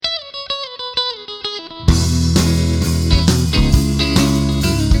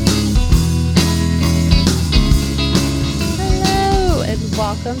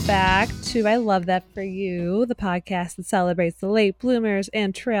welcome back to I Love That For You, the podcast that celebrates the late bloomers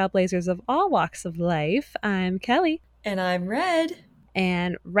and trailblazers of all walks of life. I'm Kelly. And I'm Red.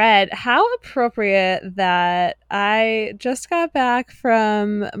 And Red, how appropriate that I just got back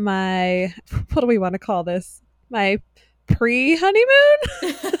from my, what do we want to call this? My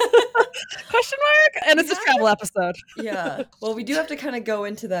pre-honeymoon? Question mark? And it's a travel episode. Yeah. Well, we do have to kind of go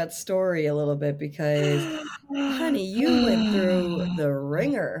into that story a little bit because, honey, you went through the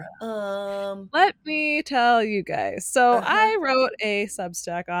ringer. Let me tell you guys. So I wrote a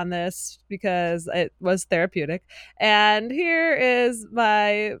Substack on this because it was therapeutic. And here is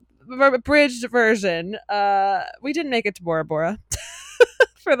my abridged version. We didn't make it to Bora Bora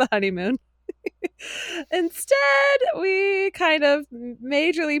for the honeymoon. Instead, we kind of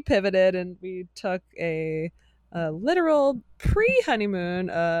majorly pivoted and we took a literal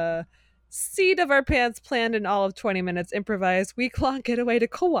pre-honeymoon, seat of our pants planned in all of 20 minutes, improvised week-long getaway to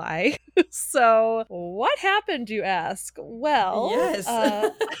Kauai. So what happened, you ask? Well,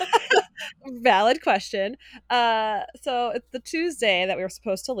 yes. Valid question. So it's the Tuesday that we were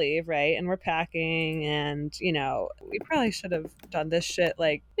supposed to leave, right? And we're packing, and we probably should have done this shit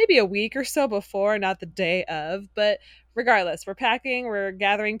like maybe a week or so before, not the day of. But regardless, we're packing, we're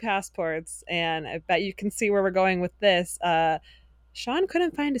gathering passports, and I bet you can see where we're going with this. Sean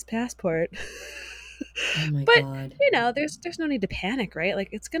couldn't find his passport. Oh my but God. There's no need to panic, right? Like,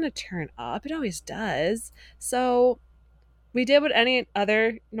 it's gonna turn up. It always does. So we did what any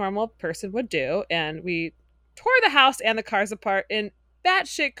other normal person would do, and we tore the house and the cars apart in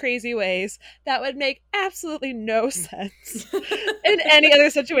batshit crazy ways that would make absolutely no sense in any other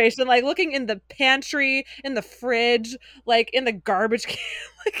situation. Like looking in the pantry, in the fridge, like in the garbage can,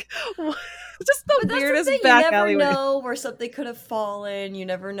 like just the weirdest back alleyway. You never know where something could have fallen. You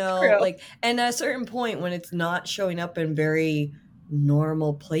never know. True. Like, and at a certain point when it's not showing up in very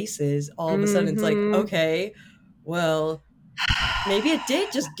normal places, all of a sudden it's like, okay, well, maybe it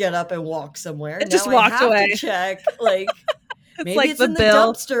did just get up and walk somewhere. It just walked away. To check, like maybe like it's the in the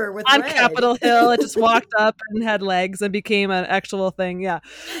bill dumpster with on Red. Capitol Hill. It just walked up and had legs and became an actual thing. Yeah,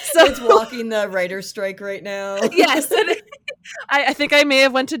 so it's walking the writer's strike right now. Yes, I think I may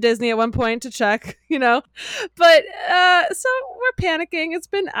have went to Disney at one point to check. But so we're panicking. It's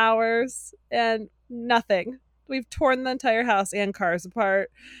been hours and nothing. We've torn the entire house and cars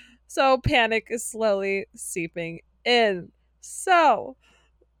apart. So panic is slowly seeping in. So,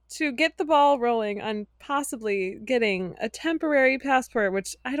 to get the ball rolling on possibly getting a temporary passport,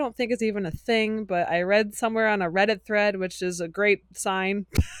 which I don't think is even a thing, but I read somewhere on a Reddit thread, which is a great sign,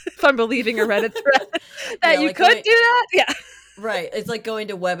 if I'm believing a Reddit thread, that you could do that. Yeah. Right. It's like going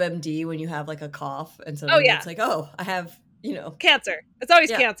to WebMD when you have like a cough, and so it's like, oh, I have, cancer. It's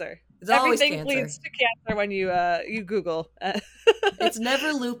always cancer. Everything leads to cancer when you Google. It's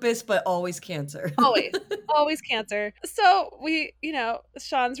never lupus, but always cancer. always cancer. So we,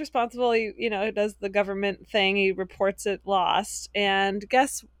 Sean's responsible. He does the government thing. He reports it lost. And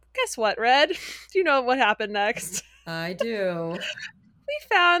guess what, Red? Do you know what happened next? I do. We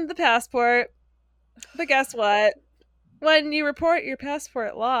found the passport. But guess what? When you report your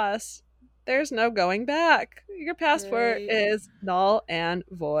passport lost, there's no going back. Your passport is null and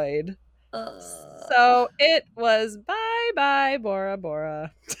void. So it was bye Bora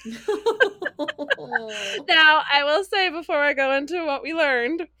Bora. Now, I will say before I go into what we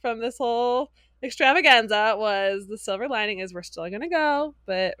learned from this whole extravaganza was the silver lining is we're still going to go,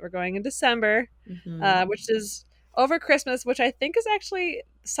 but we're going in December, which is over Christmas, which I think is actually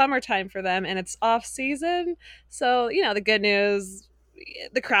summertime for them, and it's off season. So, the good news,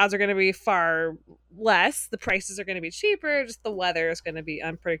 the crowds are going to be far less. The prices are going to be cheaper. Just the weather is going to be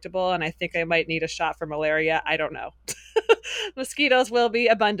unpredictable. And I think I might need a shot for malaria. I don't know. Mosquitoes will be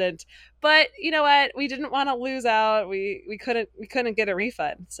abundant. But you know what? We didn't want to lose out. We couldn't get a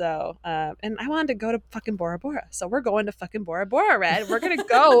refund. So, and I wanted to go to fucking Bora Bora. So we're going to fucking Bora Bora, Red. We're going to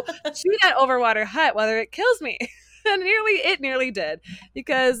go to that overwater hut, whether it kills me. And it nearly did.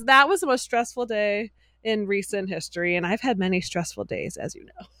 Because that was the most stressful day in recent history, and I've had many stressful days, as you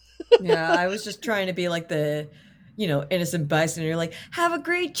know. Yeah, I was just trying to be like the, innocent bystander, like, have a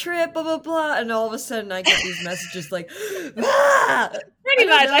great trip, blah, blah, blah. And all of a sudden I get these messages like, Pretty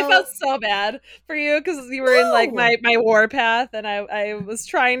much. I felt so bad for you because you were in like my war path, and I was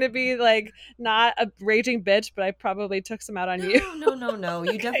trying to be like not a raging bitch, but I probably took some out on you. No.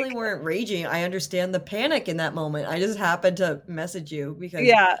 You definitely weren't raging. I understand the panic in that moment. I just happened to message you because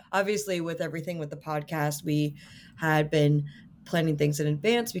obviously with everything with the podcast, we had been planning things in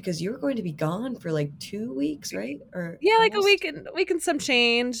advance because you were going to be gone for like 2 weeks, right? Or Yeah, like a almost. week and some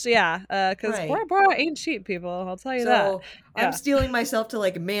change. Yeah, because Right. Bora ain't cheap, people. I'll tell you that. So I'm Yeah, steeling myself to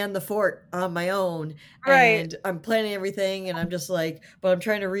like man the fort on my own, right. and I'm planning everything, and I'm just like, but I'm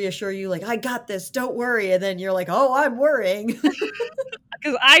trying to reassure you, like, I got this, don't worry. And then you're like, oh, I'm worrying.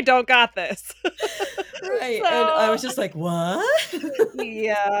 Because I don't got this. Right. And I So was just like, what?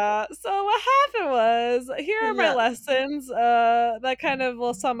 yeah. So what happened was, here are my Yeah. lessons. That kind of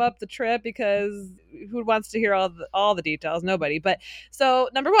will sum up the trip because who wants to hear all the details? Nobody. But so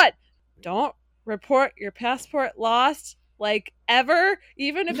number one, don't report your passport lost like ever,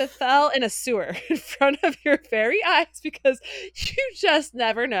 even if it fell in a sewer in front of your very eyes, because you just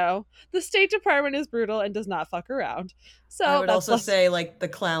never know. The State Department is brutal and does not fuck around. I So would that's also lesson. say, like, the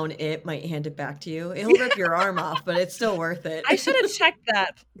clown it might hand it back to you. He'll rip your arm off, but it's still worth it. I should have checked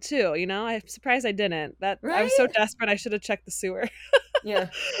that too, you know? I'm surprised I didn't. That I was so Right? desperate I should have checked the sewer. Yeah.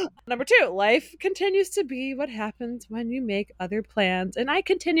 Number 2, life continues to be what happens when you make other plans. And I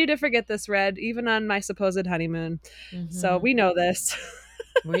continue to forget this, Red, even on my supposed honeymoon. So Hmm. we know this.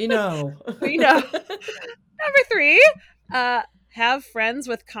 We know. We know. Number 3, uh, have friends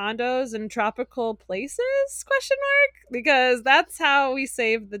with condos in tropical places? Question mark. Because that's how we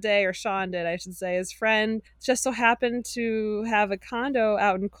saved the day, or Sean did, I should say. His friend just so happened to have a condo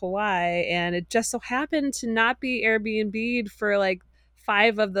out in Kauai, and it just so happened to not be Airbnb'd for like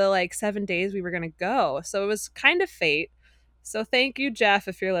 5 of the like 7 days we were gonna go. So it was kind of fate. So thank you, Jeff,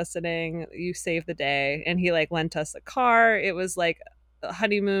 if you're listening. You saved the day, and he like lent us a car. It was like a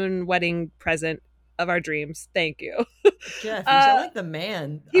honeymoon wedding present of our dreams. Thank you. Jeff, you sound Uh, like the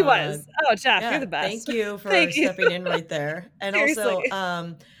man. he was. Oh, Jeff, you're Yeah, the thank best. you for Thank you. stepping in right there. And Seriously. also,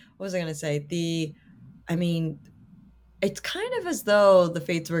 what was I gonna say? I mean, it's kind of as though the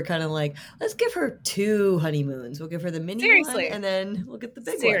fates were kind of like, let's give her 2 honeymoons. We'll give her the mini one, Seriously. and then we'll get the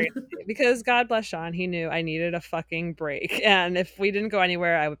big one. Seriously. Because God bless Sean, he knew I needed a fucking break. And if we didn't go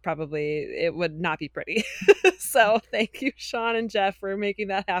anywhere, it would not be pretty. So thank you, Sean and Jeff, for making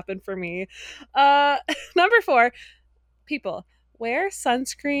that happen for me. Uh, number 4, people, wear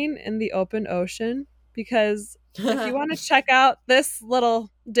sunscreen in the open ocean, because if you want to check out this little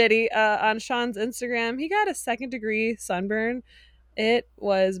ditty on Sean's Instagram, he got a second-degree sunburn. It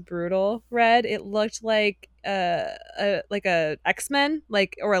was brutal. Red. It looked like a X-Men,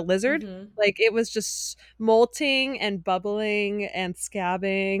 like, or a lizard. Hmm. Like it was just molting and bubbling and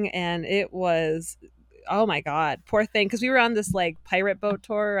scabbing, and it was, oh my god, poor thing, because we were on this like pirate boat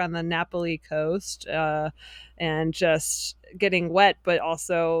tour on the Napoli coast, and just getting wet, but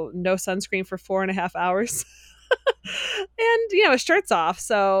also no sunscreen for 4.5 hours. And his shirt's off,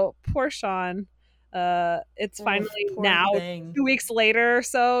 so poor Sean. It's Oh, finally poor now thing. 2 weeks later or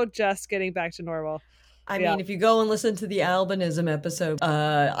so, just getting back to normal. I Yeah. mean, if you go and listen to the albinism episode,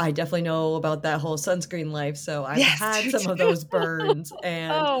 I definitely know about that whole sunscreen life. So I've Yes, had you some of do. those burns,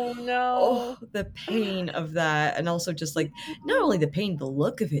 and Oh oh, no. the pain of that. And also just like, not only the pain, the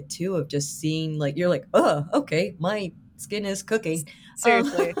look of it too, of just seeing, like, you're like, oh, okay, my skin is cooking. Um,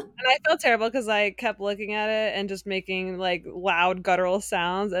 Seriously. And I felt terrible because I kept looking at it and just making like loud guttural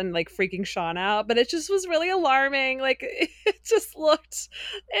sounds and like freaking Sean out. But it just was really alarming. Like it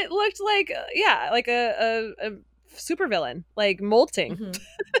looked like, yeah, like a supervillain, like molting. mhm.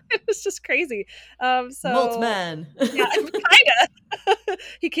 It was just crazy. Molt So man. yeah, kind of.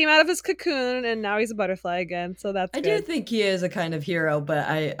 He came out of his cocoon and now he's a butterfly again. So that's I do good. think he is a kind of hero, but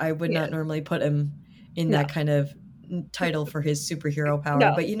I would He not is. normally put him in No, that kind of title for his superhero power.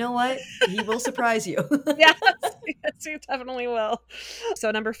 no. But you know what? He will surprise you. Yes, yes, you definitely will.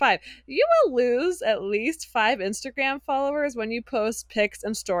 So number 5, you will lose at least 5 Instagram followers when you post pics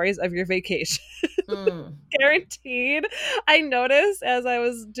and stories of your vacation. Mm. Guaranteed. I noticed as I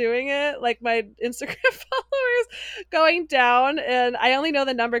was doing it, like my Instagram followers going down, and I only know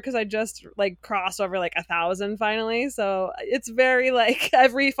the number because I just like crossed over like 1,000 finally. So it's very like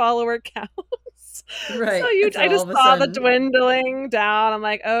every follower counts. So Right. I So all just of a saw the sudden, dwindling down. I'm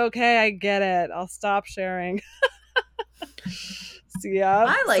like, okay, I get it. I'll stop sharing. So yeah.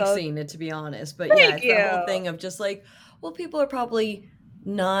 I like So seeing it, to be honest. But yeah, thank it's that whole you. thing of just like, well, people are probably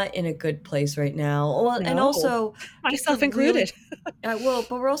not in a good place right now. Well, and No, also just the myself included. really, well,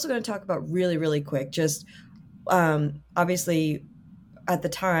 but we're also going to talk about really, really quick, just obviously at the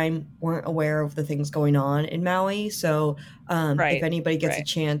time weren't aware of the things going on in Maui. So if Right. anybody gets a Right.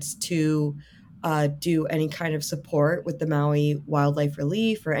 chance to do any kind of support with the Maui Wildlife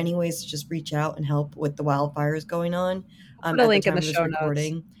Relief, or any ways to just reach out and help with the wildfires going on I'll put a at the link in time the of this show notes.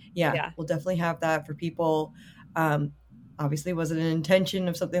 recording, yeah, Yeah. we'll definitely have that for people. Um, obviously wasn't an intention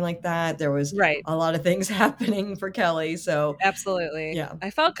of something like that. There was Right. a lot of things happening for Kelly. So Absolutely. yeah. I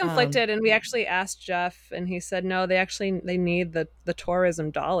felt Um, conflicted, and we actually asked Jeff, and he said no, they need the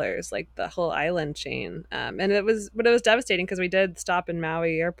tourism dollars, like the whole island chain. And it was devastating because we did stop in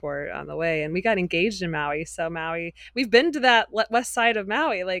Maui airport on the way, and we got engaged in Maui. So Maui, we've been to that west side of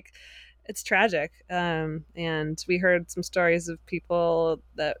Maui, like it's tragic. And we heard some stories of people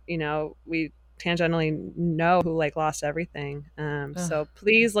that we tangentially know who like lost everything. ugh, So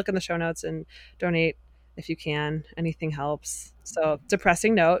please look in the show notes and donate if you can. Anything helps. So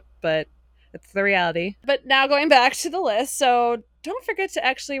depressing note, but it's the reality. But now going back to the list, so don't forget to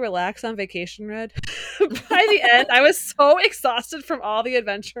actually relax on vacation, Red. By the end, I was so exhausted from all the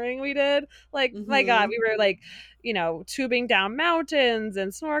adventuring we did. Like, my God, mhm. we were like, tubing down mountains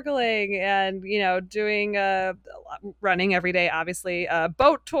and snorkeling and, doing running every day, obviously,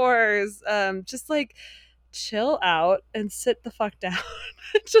 boat tours, just like chill out and sit the fuck down.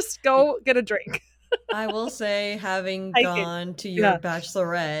 Just go get a drink. I will say, having Hiking. gone to your Yeah.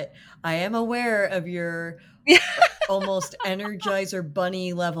 bachelorette, I am aware of your Yeah. almost Energizer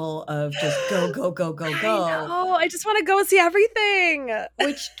Bunny level of just go, go, go, go, I go, know. I just want to go and see everything.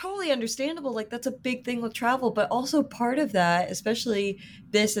 which totally understandable. Like, that's a big thing with travel, but also part of that, especially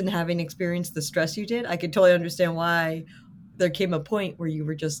this and having experienced the stress you did, I could totally understand why there came a point where you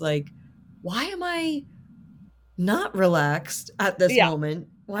were just like, why am I not relaxed at this Yeah. moment?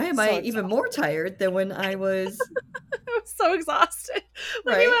 Why am I So even more exhausted. tired than when I was I was so exhausted.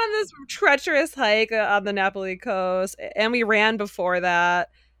 Like we went right? on this treacherous hike on the Napoli coast, and we ran before that.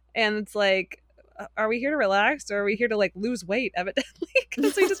 And it's like, are we here to relax, or are we here to like lose weight? Evidently,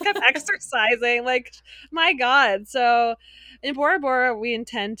 because we just kept exercising. Like, my God. So in Bora Bora, we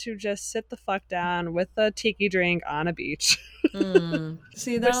intend to just sit the fuck down with a tiki drink on a beach, See,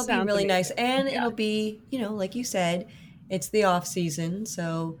 which that'll be sounds really nice. amazing. And Yeah. it'll be, like you said, it's the off season,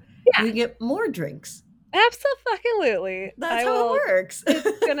 so Yeah. you can get more drinks. Absolutely. That's I how will. it works.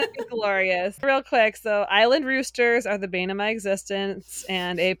 It's gonna be glorious. Real quick, so island roosters are the bane of my existence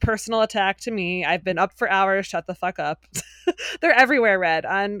and a personal attack to me. I've been up for hours. Shut the fuck up. They're everywhere, Red.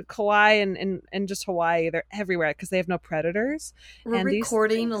 On Kauai and just Hawaii, they're everywhere because they have no predators. We're And these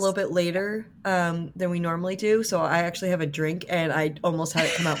recording a little things, bit later than we normally do, so I actually have a drink, and I almost had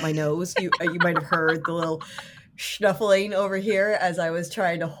it come out my nose. You might have heard the little snuffling over here as I was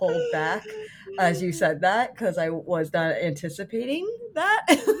trying to hold back as you said that because I was not anticipating that.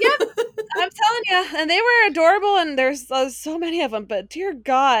 yep, I'm telling you, and they were adorable, and there's so many of them. But dear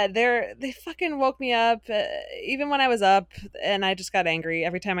God, they fucking woke me up, even when I was up, and I just got angry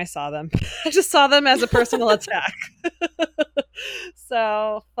every time I saw them. I just saw them as a personal attack.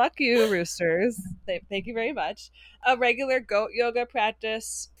 So fuck you, roosters. Thank you very much. A regular goat yoga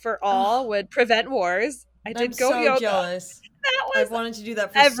practice for all Oh, would prevent wars. I I'm did goat so yoga. jealous. That was I've wanted to do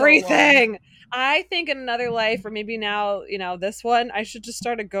that for so long. everything. I think in another life, or maybe now, this one, I should just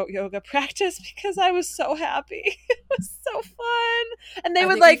start a goat yoga practice because I was so happy. It was so fun. And they I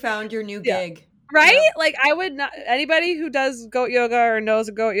would think we like, found your new yeah, gig. right? Yep. Like, I would not, anybody who does goat yoga or knows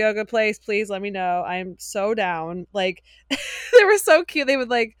a goat yoga place, please let me know. I'm so down. Like, they were so cute. They would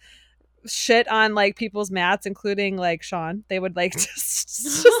like shit on like people's mats, including like Sean. They would like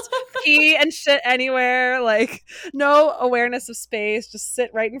just pee and shit anywhere, like no awareness of space, just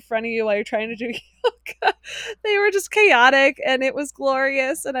sit right in front of you while you're trying to do yoga. They were just chaotic and it was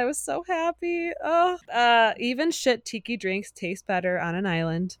glorious and I was so happy. Oh, even shit tiki drinks taste better on an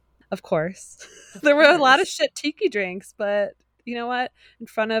island, of course. Of There were a lot of course. shit tiki drinks, but you know what? In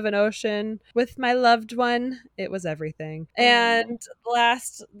front of an ocean with my loved one, it was everything. Oh. And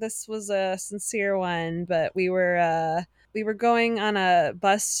last, this was a sincere one, but we were going on a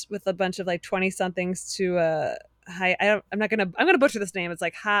bus with a bunch of like 20 somethings to I'm gonna butcher this name. It's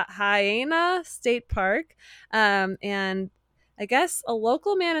like Hyena State Park, and I guess a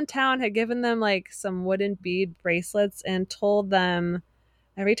local man in town had given them like some wooden bead bracelets and told them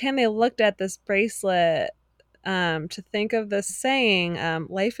every time they looked at this bracelet, to think of this saying,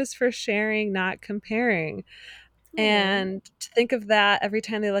 life is for sharing, not comparing. Oh. And to think of that every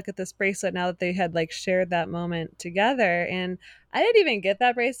time they look at this bracelet now that they had like shared that moment together. And I didn't even get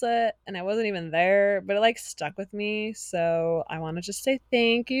that bracelet and I wasn't even there, but it like stuck with me. So I want to just say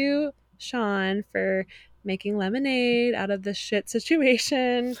thank you, Sean, for making lemonade out of this shit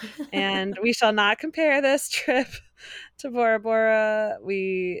situation. And we shall not compare this trip to Bora Bora.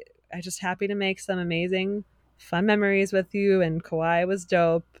 I just happy to make some amazing fun memories with you, and Kauai was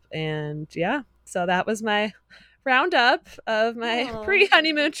dope. And yeah, so that was my roundup of my Oh,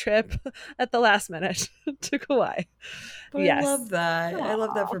 pre-honeymoon trip at the last minute to Kauai. but I love Yes. that. I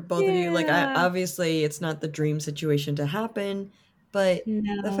love that Oh, for both of you. Like, yeah. obviously, it's not the dream situation to happen, but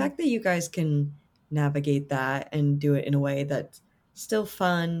the No, fact that you guys can navigate that and do it in a way that's still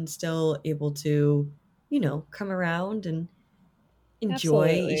fun, still able to, come around and enjoy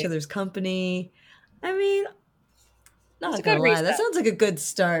each absolutely. other's company. I mean, It's a not good gonna lie, that reset. sounds like a good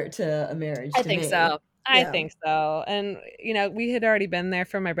start to a marriage I to think me. so. I Yeah. think so. And we had already been there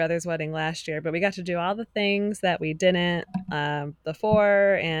for my brother's wedding last year, but we got to do all the things that we didn't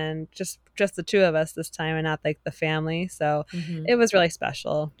before, and just the two of us this time, and not like the family. So Hmm. it was really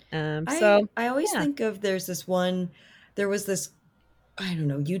special. I So I always yeah. think of there was this, I don't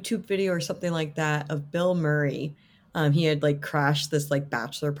know, YouTube video or something like that of Bill Murray. He had like crashed this like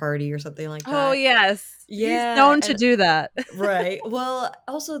bachelor party or something like Oh that. yes, he's Yeah, known to and do that. right. Well,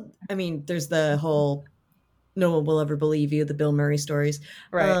 also, I mean, there's the whole "No one will ever believe you," the Bill Murray stories.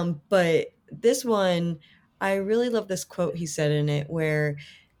 Right. But this one, I really love this quote he said in it where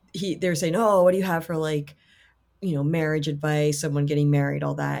they're saying, "Oh, what do you have for like marriage advice, someone getting married,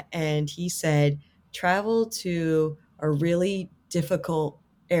 all that." And he said, travel to a really difficult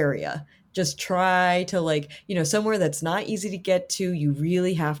area. Just try to like, somewhere that's not easy to get to. You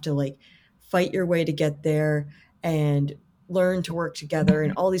really have to like fight your way to get there and learn to work together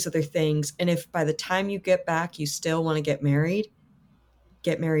and all these other things. And if by the time you get back, you still want to get married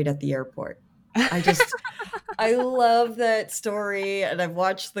at the airport. I just I love that story, and I've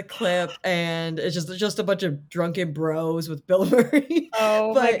watched the clip, and it's just a bunch of drunken bros with Bill Murray.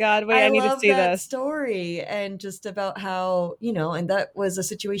 Oh my But God! Wait, I I need to love see that this. story, and just about how and that was a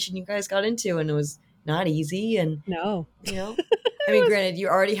situation you guys got into, and it was not easy, and No, you know, I mean, it was. granted, you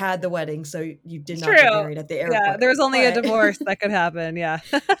already had the wedding, so you did It's not get true. married at the Yeah, airport, there was only a but. divorce that could happen. Yeah.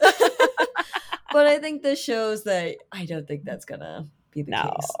 But I think this shows that I don't think that's gonna be the No,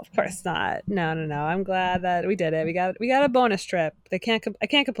 case. of course not. No, no, no. I'm glad that we did it. We got a bonus trip. I can't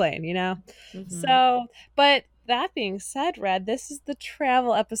complain, you know. Hmm. So, but that being said, Red, this is the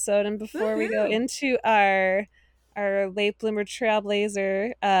travel episode, and before we go Woohoo! into our late bloomer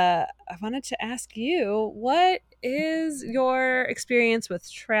trailblazer, I wanted to ask you, what is your experience with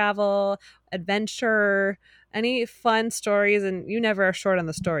travel, adventure, any fun stories? And you never are short on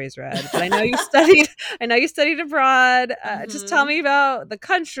the stories, Red. But I know you studied. I know you studied abroad. Just tell Hmm. me about the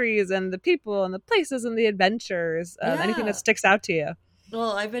countries and the people and the places and the adventures. Anything that Yeah. sticks out to you?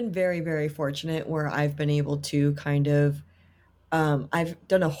 Well, I've been very, very fortunate where I've been able to kind of, I've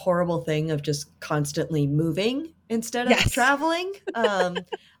done a horrible thing of just constantly moving instead of Yes. traveling.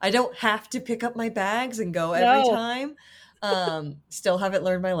 I don't have to pick up my bags and go every No. time. Still haven't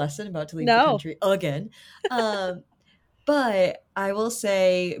learned my lesson about to leave the No. country again. Um, but I will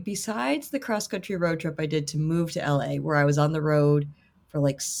say, besides the cross country road trip I did to move to LA, where I was on the road for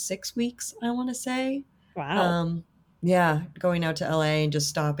like 6 weeks, I want to say. Wow. Um, yeah, going out to LA and just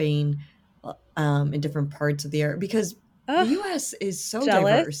stopping in different parts of the area because the Ugh, US is so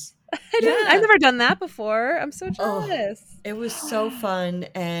jealous. diverse. I've Yeah. never done that before. I'm so Oh, jealous. it was so fun,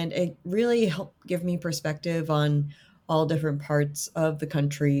 and it really helped give me perspective on all different parts of the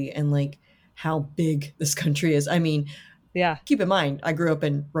country and like how big this country is. I mean, Yeah. keep in mind, I grew up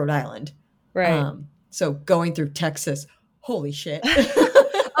in Rhode Island. Right. So going through Texas, holy shit.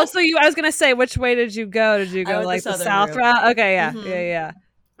 Oh, so I was gonna say, which way did you go? Did you I go went the like the southern south route. route? Okay, yeah, yeah, Hmm. yeah.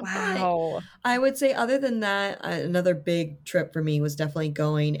 But Wow. I would say, other than that, another big trip for me was definitely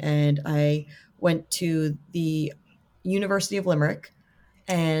going, and I went to the University of Limerick,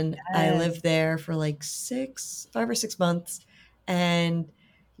 and I Yes. lived there for like 5 or 6 months. And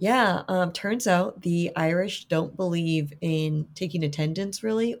yeah, turns out the Irish don't believe in taking attendance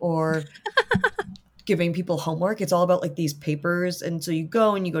really, or giving people homework. It's all about like these papers. And so you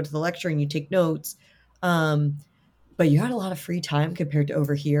go and you go to the lecture and you take notes. Um, but you had a lot of free time compared to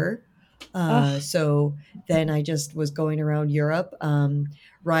over here. Oh, So then I just was going around Europe.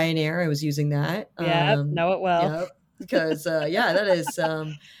 Ryanair, I was using that. yeah. Know it well. Yep. Because yeah, that is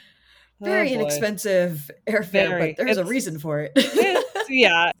Oh very boy. inexpensive airfare, but Very. there's a reason for it. It's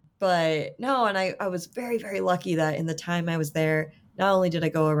yeah. But no, and I was very, very lucky that in the time I was there, not only did I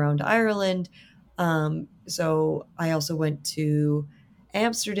go around Ireland, so I also went to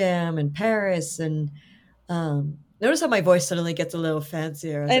Amsterdam and Paris. And notice how my voice suddenly gets a little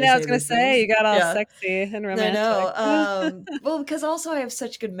fancier as I I know. I say was gonna these say things. you got all Yeah, sexy and I romantic. know. Well, because also I have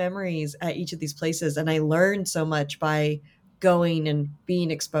such good memories at each of these places, and I learned so much by going and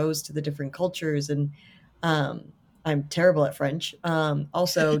being exposed to the different cultures. And um, I'm terrible at French.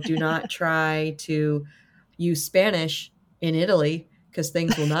 Also, do not try to use Spanish in Italy because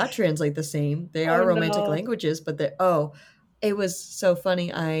things will not translate the same. They Oh are romantic no. languages, but it was so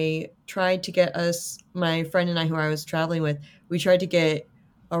funny. I tried to get us, my friend and I, who I was traveling with, we tried to get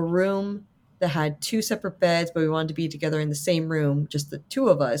a room that had two separate beds, but we wanted to be together in the same room, just the two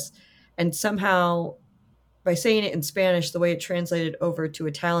of us. And somehow, by saying it in Spanish, the way it translated over to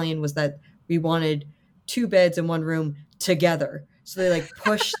Italian was that we wanted two beds in one room together. So they like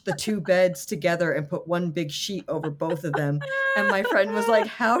pushed the two beds together and put one big sheet over both of them. And my friend was like,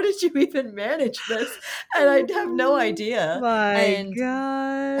 "How did you even manage this?" And I have no Oh idea. my And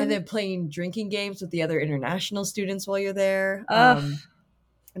god. then playing drinking games with the other international students while you're there. Ugh.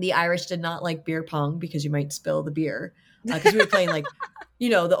 The Irish did not like beer pong because you might spill the beer. Because we were playing like,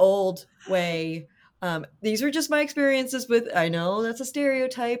 the old way. These were just my experiences with. I know that's a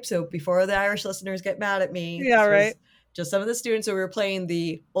stereotype, so before the Irish listeners get mad at me, Yeah, this right. was just some of the students. So we were playing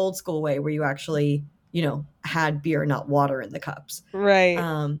the old school way, where you actually, had beer, not water, in the cups. Right.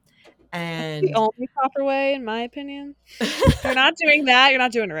 Um, That's the and only proper way, in my opinion. If you're not doing that, you're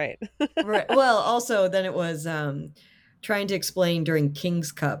not doing it right. right. Well, also then it was trying to explain during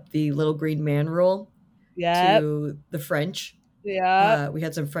King's Cup the little green man rule Yep. to the French. Yep. We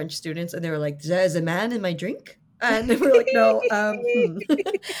had some French students, and they were like, "There's a man in my drink," and we were like, "No,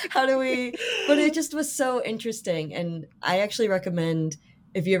 how do we?" But it just was so interesting, and I actually recommend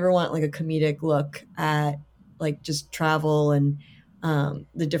if you ever want like a comedic look at like just travel and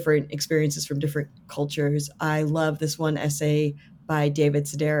the different experiences from different cultures. I love this one essay by David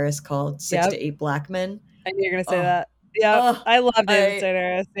Sedaris called Six Yep. to Eight Black Men." I knew you were gonna say Oh, that. Yep. oh, I love David I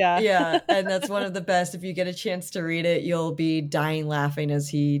Sedaris. Yeah. yeah, and that's one of the best. If you get a chance to read it, you'll be dying laughing as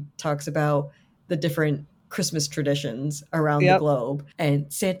he talks about the different Christmas traditions around the Yep. globe.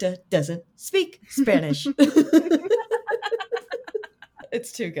 And Santa doesn't speak Spanish.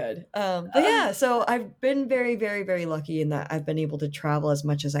 It's too good. But yeah, so I've been very, very, very lucky in that I've been able to travel as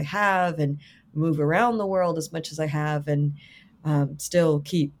much as I have and move around the world as much as I have and still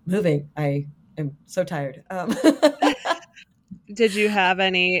keep moving. I am so tired. Did you have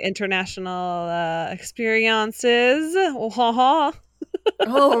any international experiences? Oh,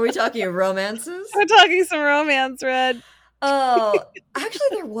 Oh, are we talking romances? we're talking some romance, Red. Oh, actually,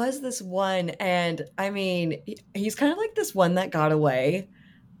 there was this one, and I mean, he's kind of like this one that got away.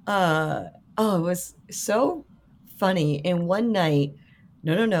 Uh, oh, it was so funny. And one night,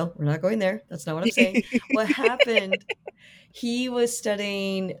 no, no, no, we're not going there. That's not what I'm saying. What happened? He was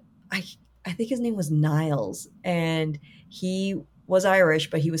studying. I I think his name was Niles, and he was Irish,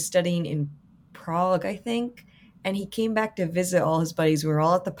 but he was studying in Prague, I think. And he came back to visit all his buddies. We were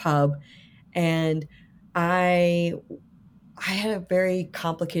all at the pub, and I I had a very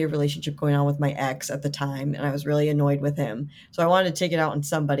complicated relationship going on with my ex at the time, and I was really annoyed with him. So I wanted to take it out on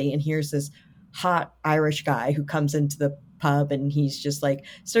somebody. And here's this hot Irish guy who comes into the pub, and he's just like,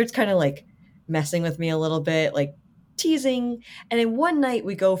 starts kind of like messing with me a little bit, like teasing. And in one night,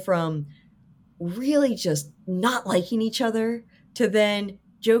 we go from really just not liking each other to then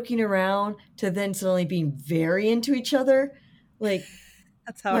joking around to then suddenly being very into each other. Like,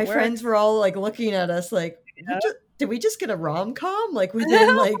 That's how my it friends works. were all like looking at us like, Yep. did we just get a rom-com like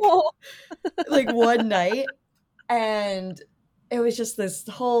within like one night? And it was just this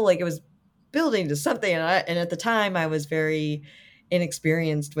whole like, it was building to something. And at the time I was very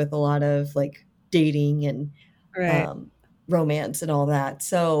inexperienced with a lot of like dating and Right. um, romance and all that.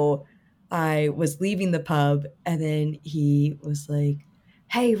 So I was leaving the pub, and then he was like,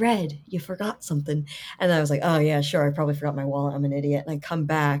 "Hey, Red, you forgot something." And I was like, "Oh, yeah, sure. I probably forgot my wallet. I'm an idiot." And I come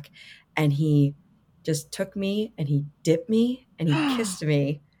back, and he just took me and he dipped me and he kissed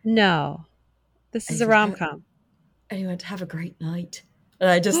me. No, this And is he a said, rom com. and he went, "Have a great night." And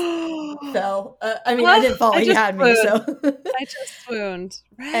I just Oh, fell. I mean, I didn't fall. I He just had me. swooned. So. I just swooned.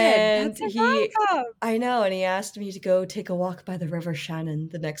 Red, And that's a rom com. I know, and he asked me to go take a walk by the River Shannon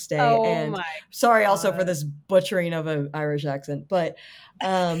the next day. Oh And my sorry also for god. this butchering of an Irish accent,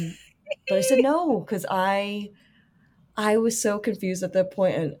 um, but I said no because I was so confused at that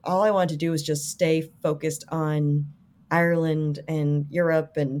point, and all I wanted to do was just stay focused on Ireland and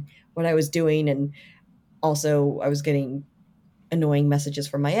Europe and what I was doing, and also I was getting annoying messages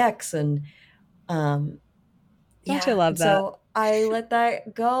from my ex, and um, Don't you yeah, love and that? so I let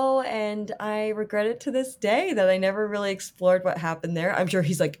that go, and I regret it to this day that I never really explored what happened there. I'm sure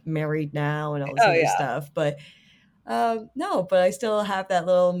he's like married now and all this Oh other yeah. stuff, but no, but I still have that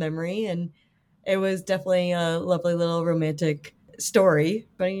little memory, and it was definitely a lovely little romantic story.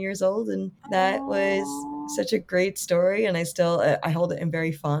 20 years old, and that was Oh. such a great story, and I still I hold it in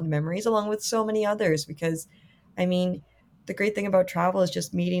very fond memories, along with so many others, because I mean, the great thing about travel is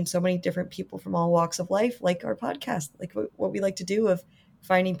just meeting so many different people from all walks of life, like our podcast, like what we like to do of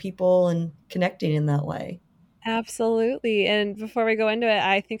finding people and connecting in that way. Absolutely. And before we go into it,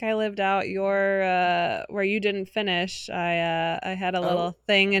 I think I lived out your where you didn't finish. I had a Oh. little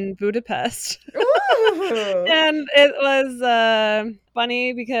thing in Budapest. Ooh. And it was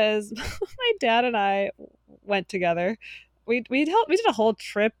funny because my dad and I went together. We did a whole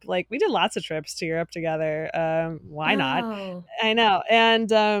trip, like we did lots of trips to Europe together. Why not? Oh. I know.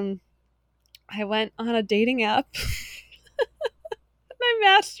 And I went on a dating app. I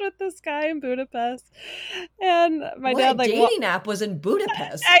matched with this guy in Budapest, and my dad What like, dating app was in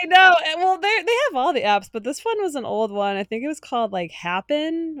Budapest? I know. Well, they have all the apps, but this one was an old one. I think it was called like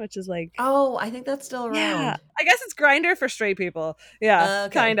Happen, which is like, Oh, I think that's still yeah, around. I guess it's Grinder for straight people. Yeah,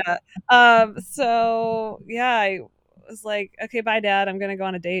 Okay. kind of. So yeah, I was like, okay, bye, Dad. I'm gonna go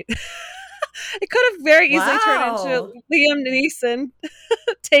on a date. It could have very easily turned into Wow. Liam Neeson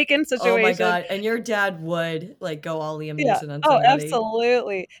taken Oh my situation. god. And your dad would like go all Liam Yeah. Neeson on Oh, somebody.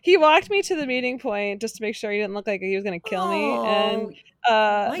 absolutely. He walked me to the meeting point just to make sure he didn't look like he was gonna kill me, and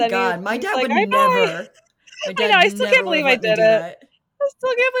Oh my then god. My he was dad like, would "All right, bye." never. My I know. dad I still can't never would believe have I let me did do it. that. I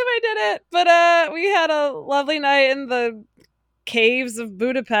still can't believe I did it. But we had a lovely night in the caves of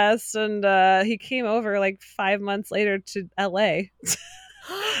Budapest, and he came over like 5 months later to LA,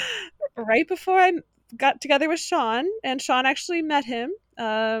 right before I got together with Sean, and Sean actually met him.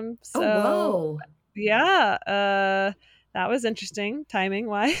 Oh, So whoa. yeah, that was interesting timing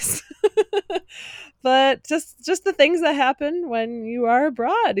wise. But just the things that happen when you are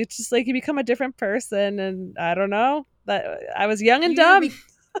abroad. It's just like you become a different person, and I don't know. That I was young and You either dumb. be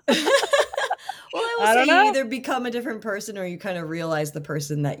Well, I will I say don't you know. either become a different person or you kind of realize the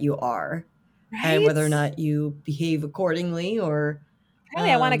person that you are and Right? whether or not you behave accordingly or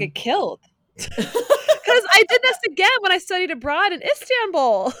Apparently I want to um get killed. Because I did this again when I studied abroad in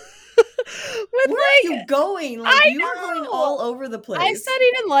Istanbul. With where are like, you going? Like I you are going know. all over the I place.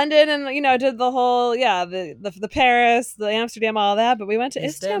 studied in London and did the whole the Paris, the Amsterdam, all that, but we went to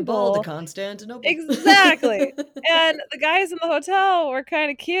Istanbul to Istanbul. Constantinople. Exactly. And the guys in the hotel were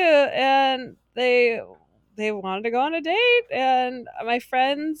kind of cute, and they wanted to go on a date, and my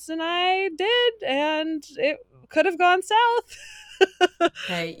friends and I did, and it could have gone south.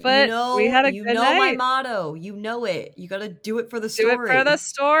 Hey, But we had a you good know my night. motto. You know it. You got to do it for the Do it for the story.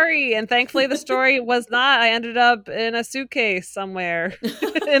 story, and thankfully the story was not. I ended up in a suitcase somewhere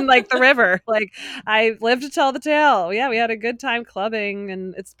in like the river. Like I lived to tell the tale. Yeah, we had a good time clubbing,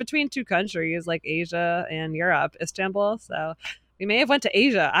 and it's between two countries, like Asia and Europe, Istanbul. So we may have went to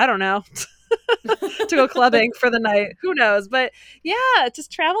Asia. I don't know. To go clubbing for the night. Who knows? But yeah,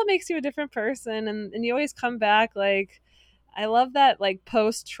 just travel makes you a different person, and you always come back like I love that like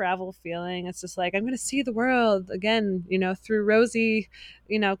post travel feeling. It's just like I'm going to see the world again, through rosy,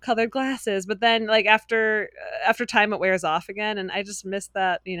 colored glasses. But then like after time it wears off again, and I just miss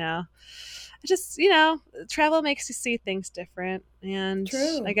that. I just travel makes you see things different, and I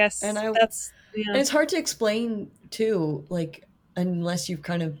True. guess And that's it's hard to explain too, like unless you've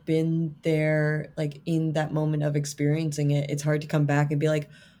kind of been there like in that moment of experiencing it. It's hard to come back and be like,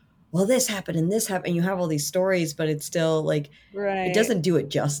 well, this happened and this happened. You have all these stories, but it's still like it right. doesn't do it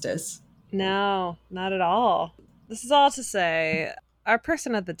justice. No, not at all. This is all to say, our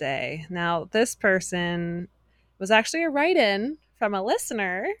person of the day. Now, this person was actually a write in from a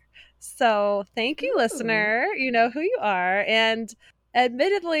listener. So, thank you, Ooh. listener. You know who you are. And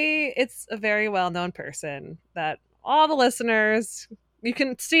admittedly, it's a very well known person that all the listeners, you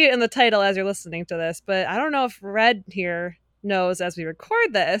can see it in the title as you're listening to this, but I don't know if Red here knows as we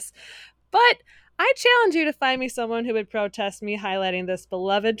record this. But I challenge you to find me someone who would protest me highlighting this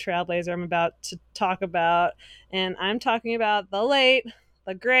beloved trailblazer I'm about to talk about. And I'm talking about the late,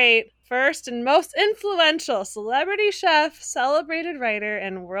 the great, first and most influential celebrity chef, celebrated writer,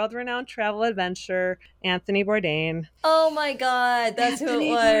 and world renowned travel adventurer, Anthony Bourdain. Oh my god, that's who it Anthony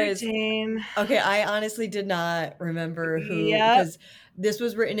was. Bourdain. Okay, I honestly did not remember who Yep. because this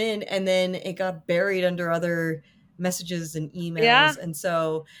was written in and then it got buried under other messages and Yeah. emails.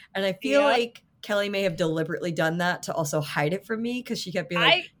 And I feel Yep. like Kelly may have deliberately done that to also hide it from me because she kept being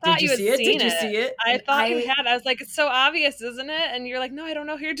like, I "Did thought you you had see it? Did seen you it. see it?" I And thought you had. I was like, it's so obvious, isn't it? And you're like, no, I don't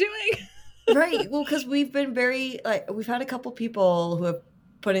know who you're doing. right, well, because we've been very like we've had a couple people who have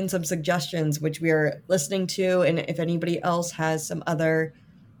put in some suggestions which we are listening to, and if anybody else has some other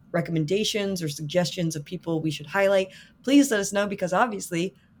recommendations or suggestions of people we should highlight, please let us know because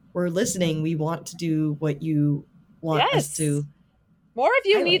obviously we're listening. We want to do what you want us Yes. to More of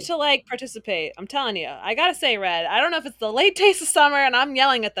you need highlight. to like participate. I'm telling you. I gotta say, Red. I don't know if it's the late taste of summer and I'm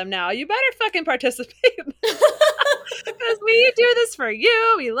yelling at them now. You better fucking participate. Because we do this for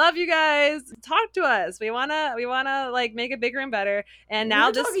you. We love you guys. Talk to us. We wanna like make it bigger and better. And now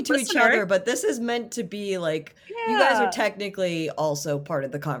We're this talking to each listener, other, but this is meant to be like you guys are yeah, technically also part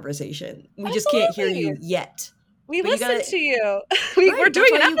of the conversation. We just can't hear you absolutely. yet. We But you listen gotta to you. We're right, that's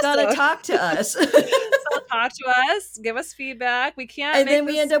doing why an you gotta episode. talk to us. So talk to us. Give us feedback. We can't And make then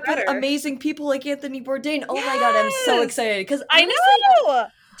we end this up with better. amazing people like Anthony Bourdain. Oh my god, I'm so Yes, excited because I honestly, know.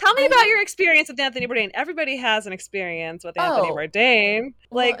 Tell me I about don't. your experience with Anthony Bourdain. Everybody has an experience with Anthony Oh, Bourdain.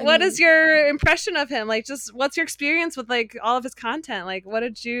 well, Like, I what is mean, your impression of him? Like, just what's your experience with like all of his content? Like, what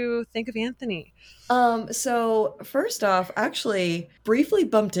did you think of Anthony? so first off, actually briefly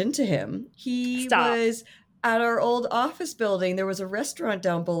bumped into him. He Stop. was at our old office building. There was a restaurant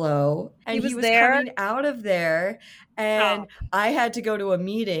down below, He and he was was there. coming out of there, and Stop. I had to go to a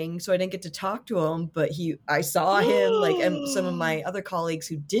meeting, so I didn't get to talk to him, but I saw him like and some of my other colleagues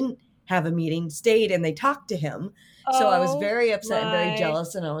who didn't have a meeting stayed and they talked to him. So I was Oh very upset and very my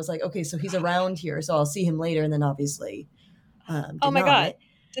jealous and I was like, okay, so he's around here, so I'll see him later and then obviously Oh did my God. not.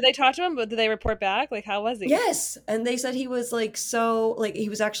 Did they talk to him? But did they report back? Like, how was he? Yes, and they said he was like so like he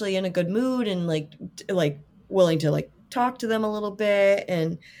was actually in a good mood and like willing to like talk to them a little bit.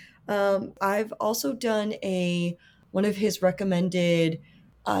 And I've also done a one of his recommended.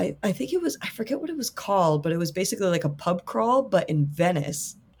 I think it was I forget what it was called, but it was basically like a pub crawl, but in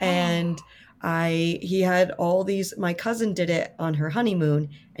Venice. And I he had all these. My cousin did it on her honeymoon,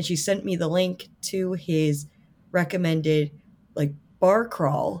 and she sent me the link to his recommended like bar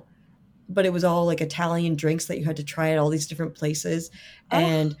crawl, but it was all like Italian drinks that you had to try at all these different places. Oh,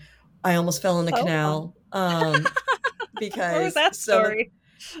 And I almost fell in the so fun. canal Where was because that story?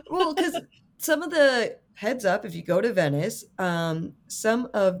 because some of the heads up, if you go to Venice, some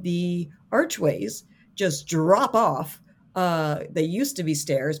of the archways just drop off. They used to be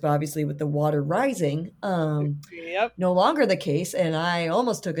stairs, but obviously with the water rising, Yep. no longer the case. And I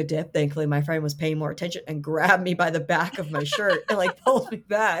almost took a dip. Thankfully, my friend was paying more attention and grabbed me by the back of my shirt and like pulled me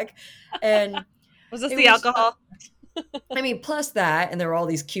back. And Was this it the was, alcohol? I mean, plus that, and there were all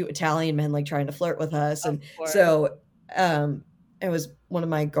these cute Italian men like trying to flirt with us. Of And course. so it was one of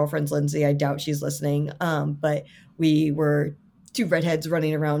my girlfriends, Lindsay. I doubt she's listening. But we were two redheads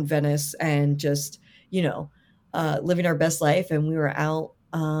running around Venice and just, you know, living our best life. And we were out.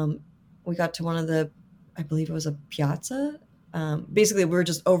 We got to one of the, I believe it was a piazza. Basically, we were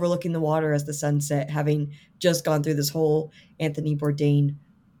just overlooking the water as the sun set, having just gone through this whole Anthony Bourdain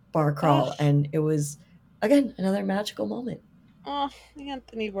bar Oh, crawl. And it was, again, another magical moment. oh,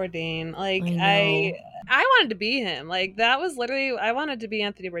 Anthony Bourdain. Like I I know. I wanted to be him. Like that was literally I wanted to be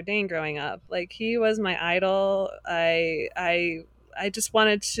Anthony Bourdain growing up. Like he was my idol. I just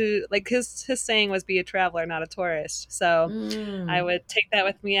wanted to like his saying was be a traveler, not a tourist. So I Mm. would take that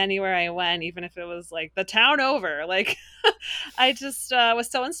with me anywhere I went, even if it was like the town over. Like, I just was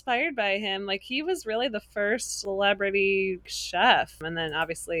so inspired by him. Like, he was really the first celebrity chef. And then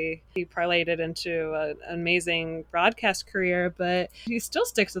obviously he parlayed it into an amazing broadcast career, but he still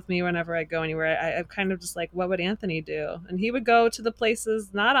sticks with me whenever I go anywhere. I'm kind of just like, what would Anthony do? And he would go to the places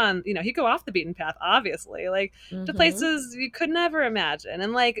not on, he'd go off the beaten path, obviously. Like, to Mhm. places you could never imagine.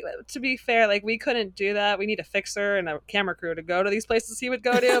 And like to be fair, like we couldn't do that. We need a fixer and a camera crew to go to these places he would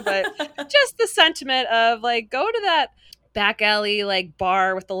go to. But just the sentiment of like go to that back alley like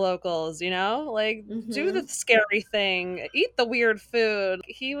bar with the locals, like do the Mhm. scary thing, eat the weird food.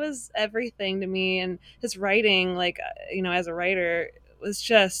 He was everything to me, and his writing, like as a writer, was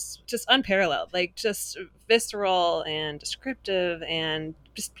just unparalleled, like just visceral and descriptive and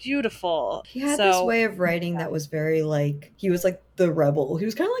just beautiful. He had this So way of writing that was very like he was like the rebel. He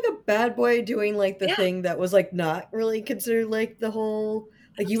was kind of like a bad boy doing like the yeah, thing that was like not really considered like the whole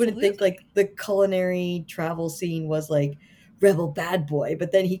like you wouldn't think absolutely. like the culinary travel scene was like rebel bad boy,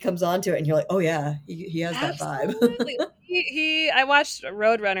 but then he comes onto it and you're like, "Oh yeah, he has that vibe." Absolutely. I watched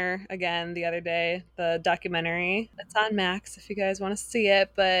Roadrunner again the other day, the documentary. It's on Max if you guys want to see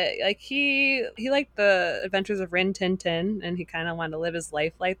it. But like he liked the adventures of Rin Tin Tin, and he kind of wanted to live his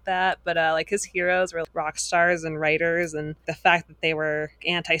life like that. But like his heroes were rock stars and writers, and the fact that they were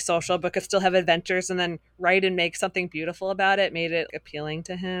antisocial but could still have adventures and then write and make something beautiful about it made it appealing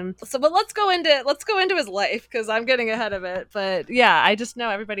to him. So, but let's go into his life because I'm getting ahead of it. But yeah, I just know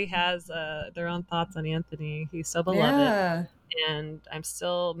everybody has their own thoughts on Anthony. He's so beloved, Yeah. and I'm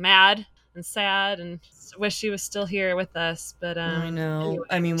still mad and sad, and wish he was still here with us. But I know.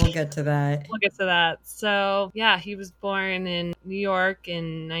 I anyway, mean, we'll get to that. we'll get to that. So, yeah, he was born in New York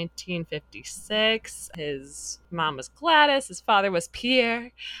in 1956. His mom was Gladys, his father was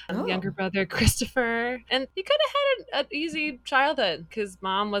Pierre, Oh. younger brother Christopher. And he could have had an easy childhood because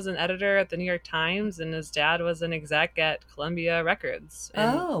mom was an editor at the New York Times and his dad was an exec at Columbia Records.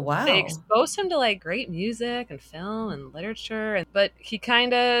 And Oh, they wow. exposed him to like great music and film and literature. But he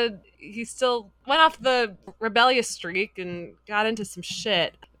still went off the rebellious streak and got into some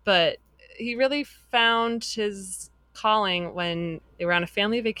shit. But he really found his calling when they were on a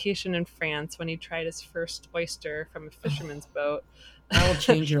family vacation in France when he tried his first oyster from a fisherman's Oh, boat. that will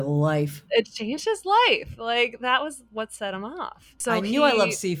change your life. It changed his life. Like that was what set him off. I So knew I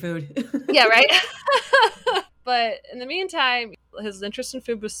loved he, seafood. yeah, right. But in the meantime, his interest in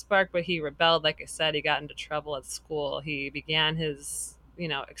food was sparked, but he rebelled. Like I said, he got into trouble at school. He began his,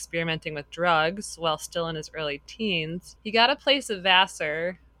 experimenting with drugs while still in his early teens. He got a place at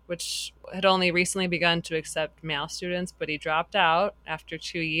Vassar, which had only recently begun to accept male students, but he dropped out after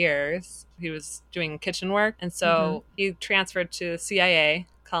 2 years. He was doing kitchen work, and Hmm. so he transferred to the CIA,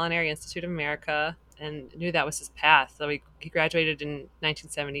 Culinary Institute of America, and knew that was his path. So he graduated in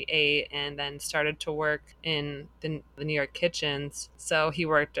 1978 and then started to work in the New York kitchens. So he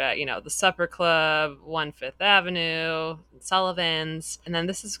worked at, the Supper Club, One Fifth Avenue, Sullivan's. And then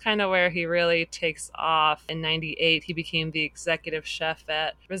this is kind of where he really takes off. In 98, he became the executive chef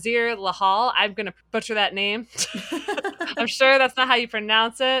at Razir Lahal. I'm going to butcher that name. I'm sure that's not how you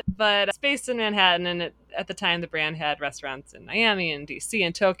pronounce it, but it's based in Manhattan, and at the time the brand had restaurants in Miami and DC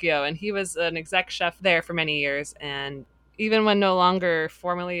and Tokyo, and he was an exec chef there for many years. And even when no longer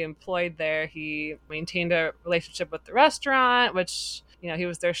formally employed there, he maintained a relationship with the restaurant, which, he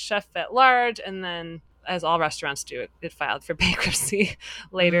was their chef at large. And then, as all restaurants do, it filed for bankruptcy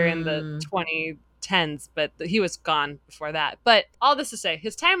later in the Mm. 2010s, but he was gone before that. But all this to say,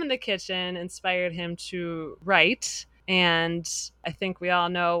 his time in the kitchen inspired him to write. And I think we all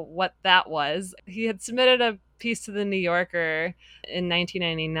know what that was. He had submitted a piece to the New Yorker in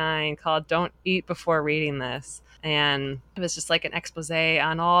 1999 called Don't Eat Before Reading This. And it was just like an expose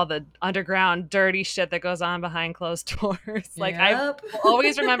on all the underground dirty shit that goes on behind closed doors. Like, I Yep. will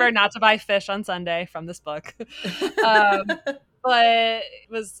always remember not to buy fish on Sunday from this book. um, but it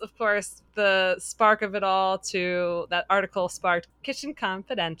was, of course, the spark of it all. To that article sparked Kitchen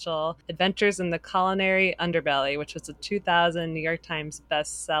Confidential: Adventures in the Culinary Underbelly, which was a 2000 New York Times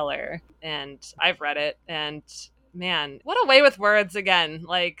bestseller. And I've read it, and man, what a way with words again.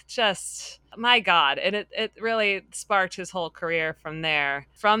 Like, just my God. And it really sparked his whole career from there.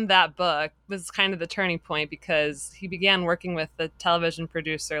 From that book was kind of the turning point, because he began working with the television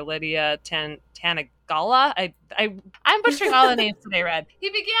producer Lydia Tanagala. I'm butchering all the names today, Red. He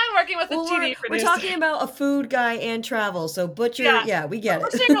began working with a Well, TV we're producer. talking about a food guy and travel, so butcher, yeah, we get We're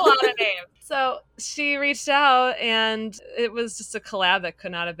seeing a lot it. of names. So she reached out, and it was just a collab that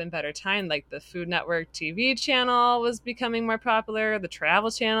could not have been better timed. Like, the Food Network TV channel was becoming more popular, the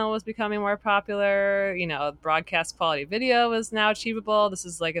Travel Channel was becoming more popular, broadcast quality video was now achievable. This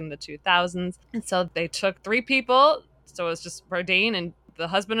is like in the 2000s. And so they took 3 people. So it was just Bourdain and the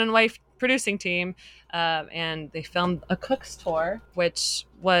husband and wife producing team, and they filmed a cook's tour, which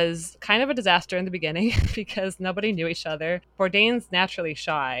was kind of a disaster in the beginning because nobody knew each other. Bourdain's naturally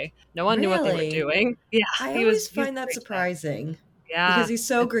shy. No one knew what they were Really? doing. Yeah, I he's always find that very shy. surprising because Yeah, he's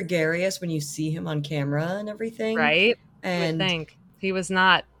so it's gregarious when you see him on camera and everything. right. You would And think he was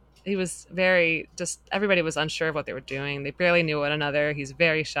not. He was very just. Everybody was unsure of what they were doing. They barely knew one another. He's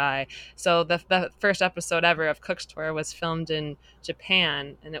very shy. So the first episode ever of Cook's Tour was filmed in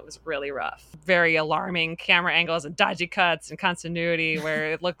Japan, and it was really rough. Very alarming camera angles and dodgy cuts and continuity,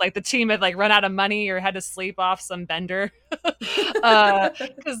 where it looked like the team had like run out of money or had to sleep off some bender.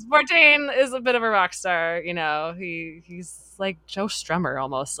 Because Bourdain is a bit of a rock star. He's like Joe Strummer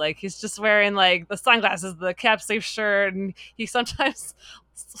almost. Like, he's just wearing like the sunglasses, the cap sleeve shirt, and he sometimes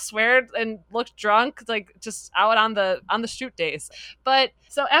sweared and looked drunk, like just out on the shoot days. But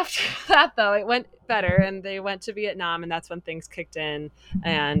so after that, though, it went better, and they went to Vietnam, and that's when things kicked in,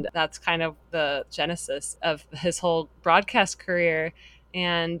 and that's kind of the genesis of his whole broadcast career.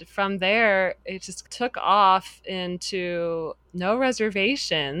 And from there, it just took off into No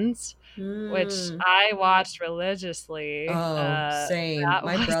Reservations, which mm, I watched religiously. oh, same. That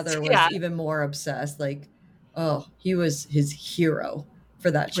My was, brother was yeah, even more obsessed. Like, oh, he was his hero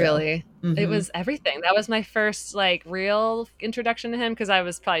for that show. really. It Hmm. was everything. That was my first like real introduction to him, because I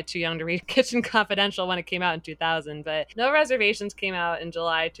was probably too young to read Kitchen Confidential when it came out in 2000. But No Reservations came out in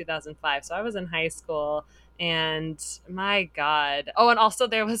July 2005, so I was in high school, And my God. Oh, and also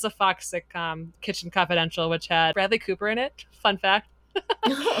there was a Fox sitcom, Kitchen Confidential, which had Bradley Cooper in it. Fun fact.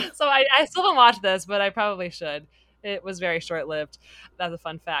 So I still don't watch this, but I probably should. It was very short lived. That's a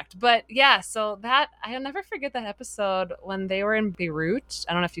fun fact. But yeah, so that I'll never forget that episode when they were in Beirut.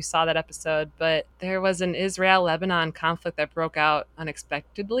 I don't know if you saw that episode, but there was an Israel Lebanon conflict that broke out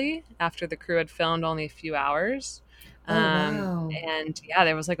unexpectedly after the crew had filmed only a few hours. Oh, wow. And yeah,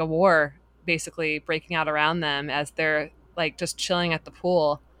 there was like a war basically breaking out around them as they're like just chilling at the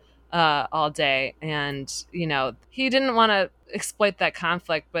pool all day. And, you know, he didn't want to exploit that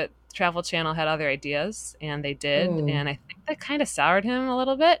conflict, but Travel Channel had other ideas and they did. Oh. And I think that kind of soured him a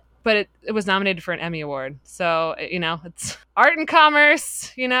little bit. But it was nominated for an Emmy Award. So, you know, it's art and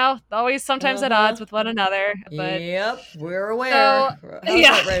commerce, you know, always sometimes at Uh-huh. odds with one another. But Yep, we're aware. so, How's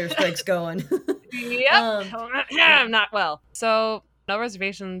yeah. that writer strike's going? Yep. um, I'm not well. So No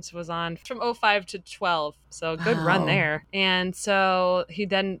Reservations was on from '05 to 12. So good run wow. there. And so he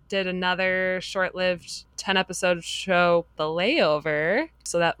then did another short-lived 10 episode show, The Layover.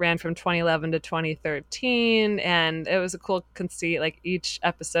 So that ran from 2011 to 2013. And it was a cool conceit. Like each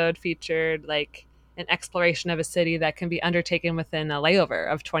episode featured like an exploration of a city that can be undertaken within a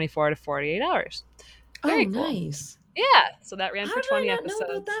layover of 24 to 48 hours. Oh, Very cool. nice. Yeah. So that ran How for did I 20 not know about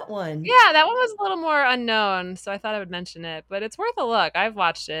episodes. that one? Yeah, that one was a little more unknown, so I thought I would mention it. But it's worth a look. I've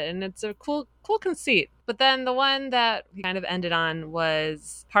watched it, and it's a cool conceit. But then the one that we kind of ended on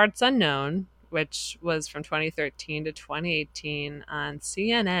was Parts Unknown, which was from 2013 to 2018 on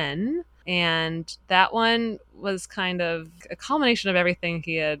CNN. And that one was kind of a culmination of everything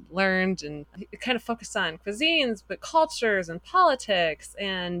he had learned, and it kind of focused on cuisines, but cultures and politics.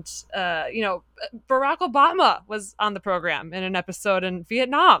 And, you know, Barack Obama was on the program in an episode in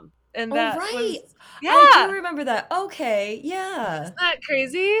Vietnam. And Oh, that was, right. I do yeah. remember that. Okay, yeah. Isn't that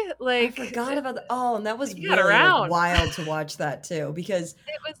crazy? I Like, forgot about the oh, and that was he got really like around. wild to watch that too because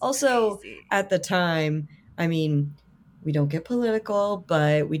It was also crazy. at the time, I mean, we don't get political,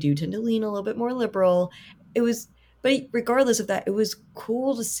 but we do tend to lean a little bit more liberal. It was but regardless of that, it was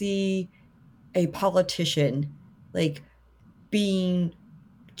cool to see a politician like being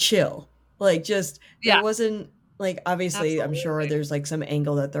chill. Like just there Yeah, wasn't like obviously I'm sure absolutely. there's like some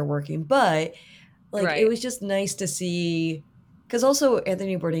angle that they're working, but like it Right. was just nice to see because also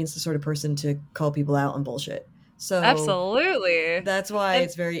Anthony Bourdain's the sort of person to call people out on bullshit. So Absolutely. that's why And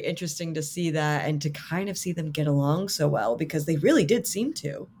it's very interesting to see that and to kind of see them get along so well because they really did seem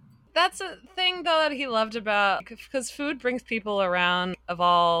to. that's a thing, though, that he loved about because food brings people around of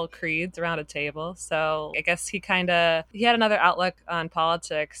all creeds around a table. So I guess he had another outlook on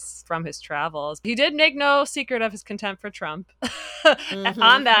politics from his travels. He did make no secret of his contempt for Trump Mm-hmm.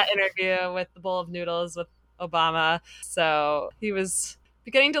 on that interview with the bowl of noodles with Obama. So he was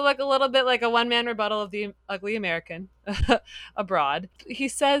beginning to look a little bit like a one man rebuttal of the ugly American abroad. He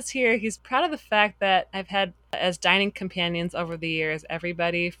says here he's proud of the fact that I've had as dining companions over the years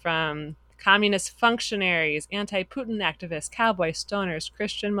everybody from communist functionaries, anti Putin activists, cowboys, stoners,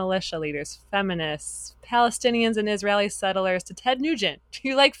 Christian militia leaders, feminists, Palestinians and Israeli settlers to Ted Nugent. Do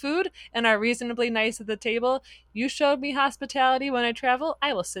you like food and are reasonably nice at the table? You showed me hospitality when I travel.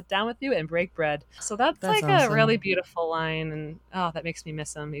 I will sit down with you and break bread. So that's That's like a really awesome. beautiful line. And oh, that makes me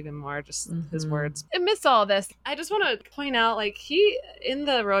miss him even more, just his Mm-hmm. words. I miss all this. I just want to point out like, in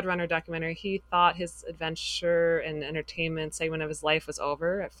the Roadrunner documentary, he thought his adventure and entertainment segment of his life was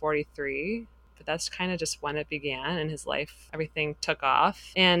over at 43. But that's kind of just when it began in his life. Everything took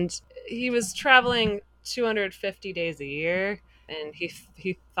off. And he was traveling 250 days a year. And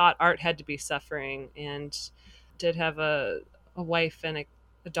he thought art had to be suffering, and did have a wife and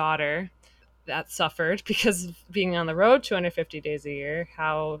a daughter that suffered because of being on the road 250 days a year.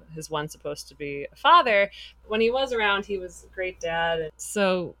 How is one supposed to be a father? When he was around, he was a great dad. And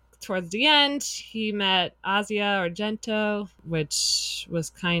so towards the end, he met Asia Argento, which was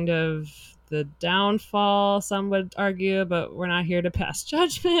kind of the downfall, some would argue, but we're not here to pass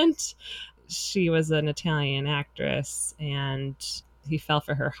judgment. She was an Italian actress, and he fell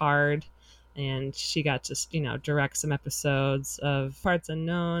for her hard. And she got to, direct some episodes of Parts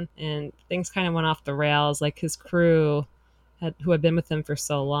Unknown, and things kind of went off the rails. Like his crew, who had been with him for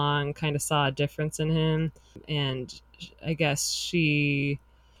so long, kind of saw a difference in him, and I guess she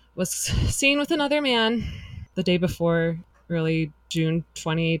was seen with another man the day before. Early June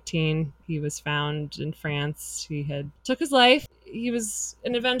 2018, he was found in France. He had took his life. He was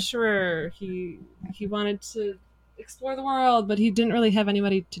an adventurer. He wanted to explore the world, but he didn't really have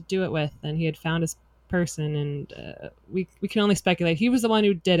anybody to do it with, and he had found his person. And we can only speculate. He was the one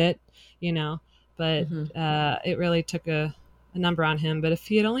who did it, you know, but Mm-hmm. it really took a a number on him. But if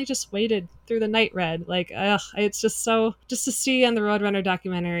he had only just waited through the night red, like, ugh, it's just so, just to see on the Roadrunner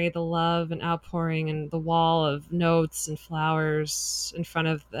documentary the love and outpouring and the wall of notes and flowers in front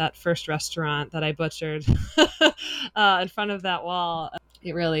of that first restaurant that I butchered, in front of that wall.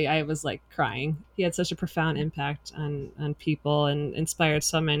 It really, I was like crying. He had such a profound impact on people and inspired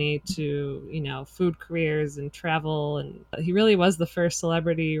so many to, food careers and travel. And he really was the first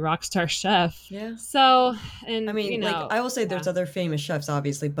celebrity rock star chef. Yeah. So, I and mean, like, I will say yeah, there's other famous chefs,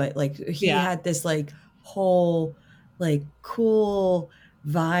 obviously, but like he yeah, had this like whole like cool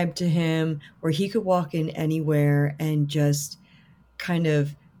vibe to him where he could walk in anywhere and just kind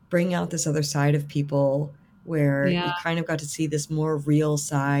of bring out this other side of people where yeah, you kind of got to see this more real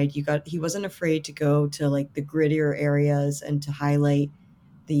side. He wasn't afraid to go to like the grittier areas and to highlight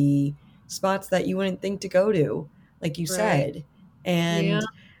the spots that you wouldn't think to go to, like you right. said. Yeah. And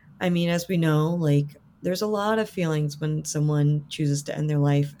I mean, as we know, like there's a lot of feelings when someone chooses to end their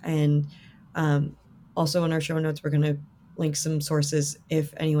life. And also in our show notes, we're going to link some sources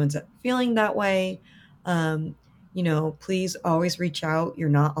if anyone's feeling that way. Please always reach out. You're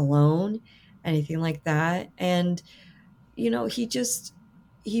not alone, anything like that. And he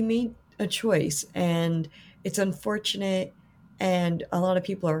made a choice, and it's unfortunate, and a lot of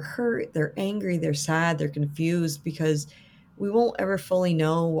people are hurt, they're angry, they're sad, they're confused because we won't ever fully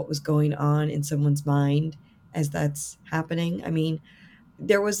know what was going on in someone's mind as that's happening. I mean,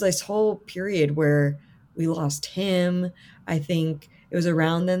 there was this whole period where we lost him. I think it was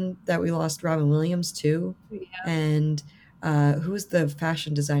around then that we lost Robin Williams too. Yeah. And who was the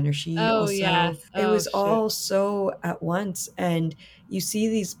fashion designer? She Oh, also, yes. it Oh, was shoot. all so at once. And you see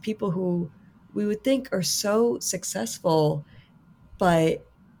these people who we would think are so successful, but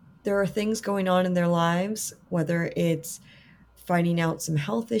there are things going on in their lives, whether it's finding out some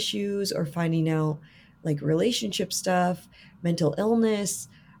health issues or finding out like relationship stuff, mental illness,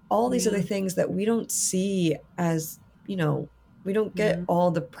 all these other Yeah. things that we don't see as, we don't get Yeah.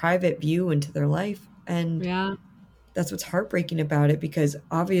 all the private view into their life. And Yeah. that's what's heartbreaking about it, because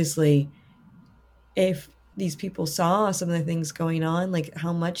obviously, if these people saw some of the things going on, like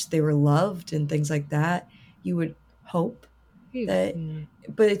how much they were loved and things like that, you would hope that, Yeah.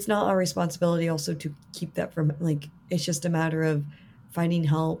 but it's not our responsibility also to keep that from, like, it's just a matter of finding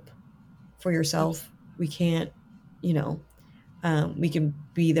help for yourself. We can't, you know, we can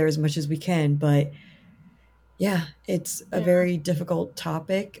be there as much as we can, but yeah, it's a Yeah. very difficult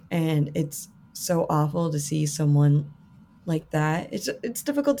topic, and it's so awful to see someone like that. It's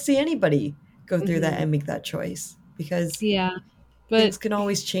difficult to see anybody go through that Hmm. and make that choice, because Yeah. But things can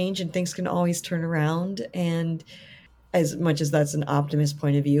always change and things can always turn around. And as much as that's an optimist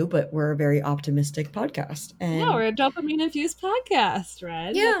point of view, but we're a very optimistic podcast. yeah, And we're a dopamine infused podcast,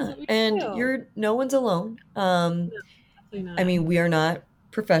 Red. That's yeah, what we and do. you're no one's alone. No, definitely I not. mean, we are not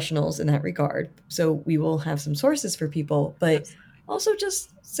professionals in that regard, so we will have some sources for people, but Absolutely. also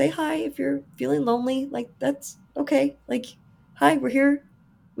just say hi if you're feeling lonely. Like, that's okay. Like, hi, we're here.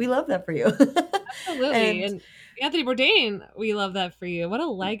 We love that for you. Absolutely. And And Anthony Bourdain, we love that for you. What a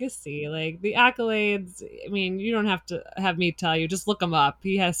legacy. Like the accolades. I mean, you don't have to have me tell you, just look him up.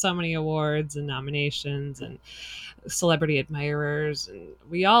 He has so many awards and nominations and celebrity admirers, and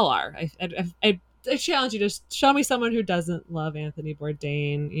we all are. I challenge you to show me someone who doesn't love Anthony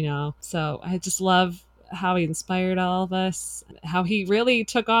Bourdain, So I just love how he inspired all of us, how he really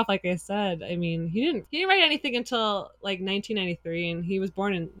took off. Like I said, I mean, he didn't write anything until like 1993, and he was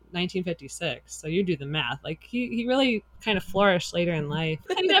born in 1956. So you do the math. Like he really kind of flourished later in life.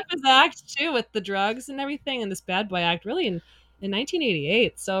 Cleaned up his act too with the drugs and everything, and this bad boy act really in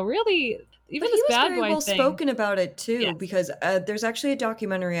 1988. So really, but even he this was bad very boy well thing. spoken about it too, Yes, because there's actually a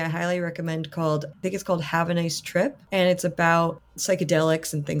documentary I highly recommend called, I think it's called Have a Nice Trip. And it's about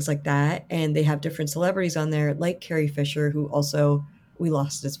psychedelics and things like that. And they have different celebrities on there, like Carrie Fisher, who also we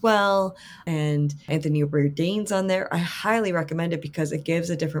lost as well. And Anthony Bourdain's on there. I highly recommend it because it gives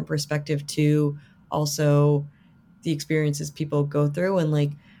a different perspective to also the experiences people go through. And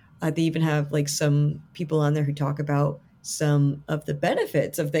like they even have like some people on there who talk about some of the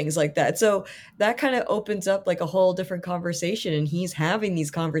benefits of things like that. So that kind of opens up like a whole different conversation, and he's having these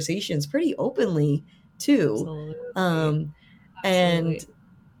conversations pretty openly too. absolutely, um and absolutely.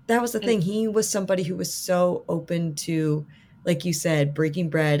 that was the And thing. He was somebody who was so open to, like you said, breaking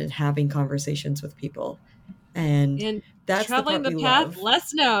bread and having conversations with people. And and that's the traveling part the we path love.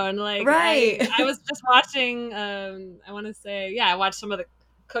 less known. Like Right. I was just watching. I want to say, yeah, I watched some of the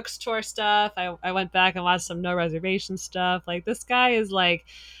Cook's tour stuff. I went back and watched some No Reservation stuff. Like this guy is like,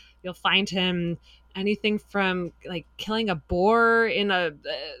 you'll find him anything from like killing a boar in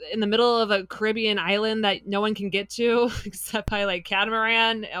the middle of a Caribbean island that no one can get to except by like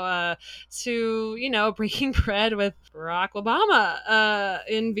catamaran, to breaking bread with Barack Obama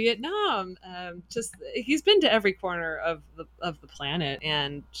in Vietnam. Just he's been to every corner of the planet,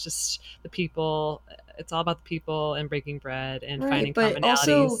 and just the people. It's all about the people and breaking bread and finding but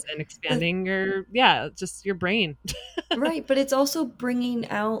commonalities also and expanding your brain. right, but it's also bringing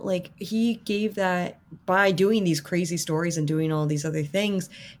out, like, he gave that by doing these crazy stories and doing all these other things,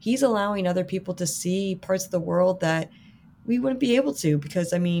 he's allowing other people to see parts of the world that we wouldn't be able to,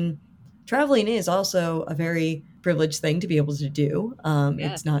 because I mean, traveling is also a very privileged thing to be able to do. Yes.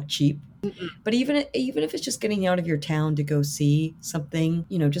 It's not cheap. Mm-mm. But even if it's just getting out of your town to go see something,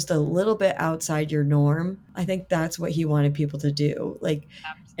 just a little bit outside your norm, I think that's what he wanted people to do. Like,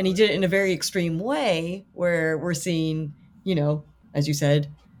 and he did it in a very extreme way where we're seeing, as you said,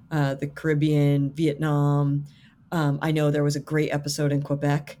 the Caribbean, Vietnam. I know there was a great episode in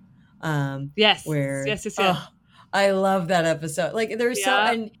Quebec. Yes. Where, Yes. oh, I love that episode. Like, there's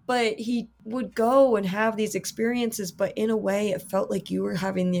but he would go and have these experiences, but in a way it felt like you were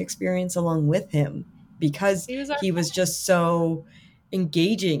having the experience along with him, because he was just so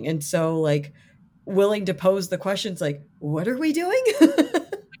engaging and so like willing to pose the questions like, what are we doing?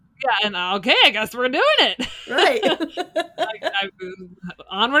 Yeah, and okay, I guess we're doing it. Right.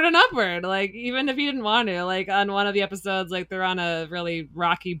 Onward and upward. Like, even if you didn't want to, like on one of the episodes, like they're on a really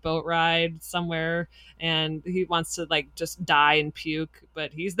rocky boat ride somewhere, and he wants to like just die and puke,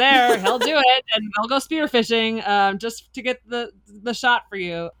 but he's there. He'll do it, and they'll go spearfishing, just to get the shot for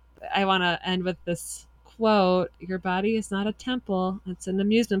you. I want to end with this quote: "Your body is not a temple; it's an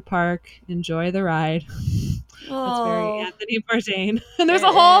amusement park. Enjoy the ride." That's very Anthony Bourdain. And there's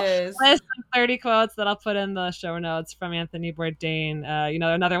a whole list of 30 quotes that I'll put in the show notes from Anthony Bourdain.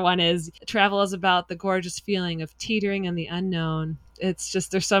 Another one is, travel is about the gorgeous feeling of teetering in the unknown. It's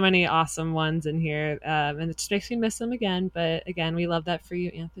just, there's so many awesome ones in here. And it just makes me miss them again. But again, we love that for you,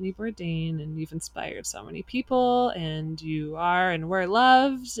 Anthony Bourdain. And you've inspired so many people, and you are and we're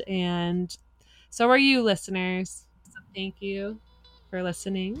loved. And so are you, listeners. So thank you for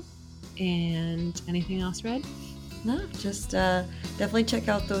listening. And anything else, Red? No, just definitely check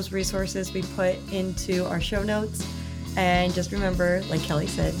out those resources we put into our show notes. And just remember, like Kelly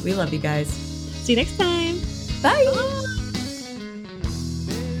said, we love you guys. See you next time. Bye. Bye.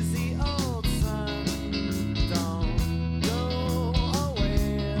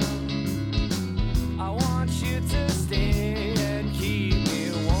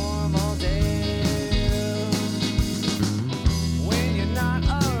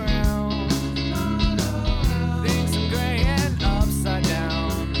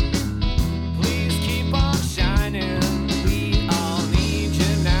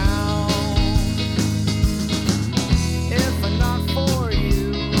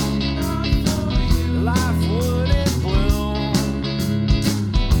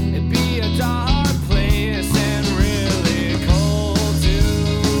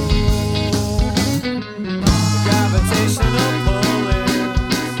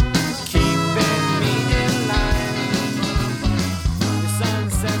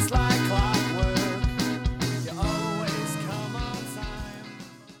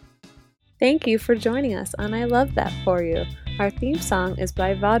 Thank you for joining us on I Love That For You. Our theme song is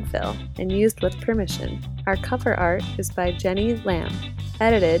by Vaudeville and used with permission. Our cover art is by Jenny Lamb,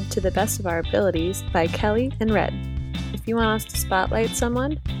 edited to the best of our abilities by Kelly and Red. If you want us to spotlight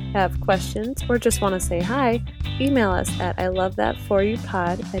someone, have questions, or just want to say hi, email us at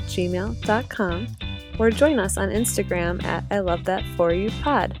ilovethatforyoupod@gmail.com, or join us on Instagram at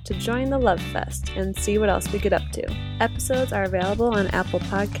ilovethatforyoupod to join the Love Fest and see what else we get up to. Episodes are available on Apple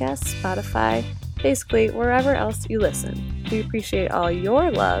Podcasts, Spotify, basically wherever else you listen. We appreciate all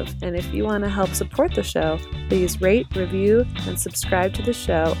your love, and if you want to help support the show, please rate, review, and subscribe to the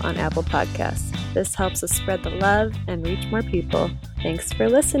show on Apple Podcasts. This helps us spread the love and reach more people. Thanks for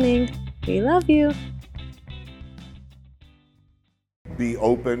listening. We love you. Be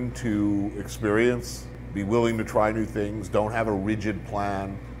open to experience, be willing to try new things, don't have a rigid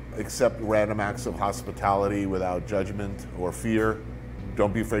plan, accept random acts of hospitality without judgment or fear.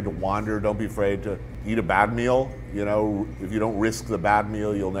 Don't be afraid to wander, don't be afraid to eat a bad meal. If you don't risk the bad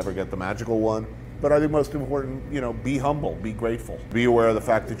meal, you'll never get the magical one. But I think most important, be humble, be grateful. Be aware of the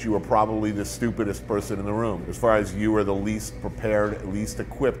fact that you are probably the stupidest person in the room. As far as you are the least prepared, least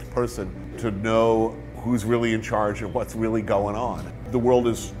equipped person to know who's really in charge and what's really going on. The world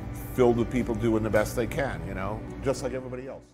is filled with people doing the best they can, just like everybody else.